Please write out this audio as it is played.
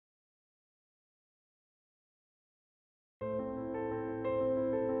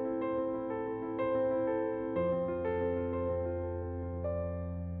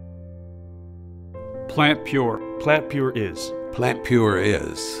PlantPure. PlantPure is PlantPure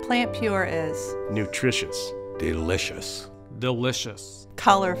is PlantPure is nutritious, delicious, Delicious.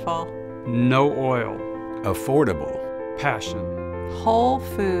 colorful, No oil. affordable. Passion. whole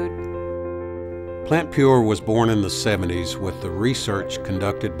food. PlantPure was born in the 70s with the research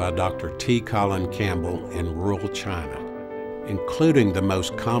conducted by Dr. T. Colin Campbell in rural China, including the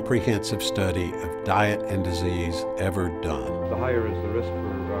most comprehensive study of diet and disease ever done. The higher is the risk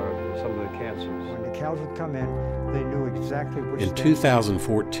for some of the cancers. When the cows would come in, they knew exactly which In stand-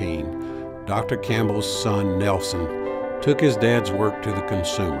 2014, Dr. Campbell's son Nelson took his dad's work to the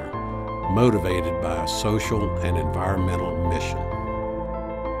consumer, motivated by a social and environmental mission.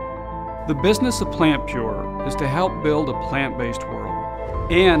 The business of PlantPure is to help build a plant-based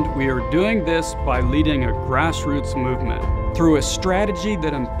world. And we are doing this by leading a grassroots movement through a strategy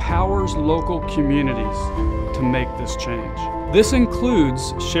that empowers local communities to make this change. This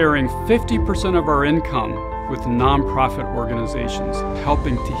includes sharing 50% of our income with nonprofit organizations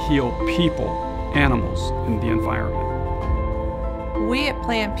helping to heal people, animals, and the environment. We at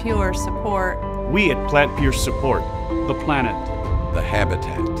PlantPure support We at PlantPure support The planet The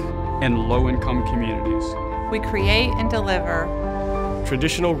habitat. and low-income communities. We create and deliver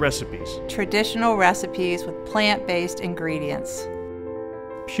traditional recipes. traditional recipes with plant-based ingredients.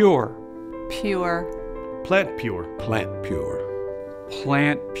 Pure. Pure. PlantPure. PlantPure.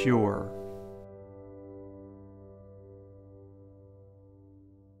 PlantPure.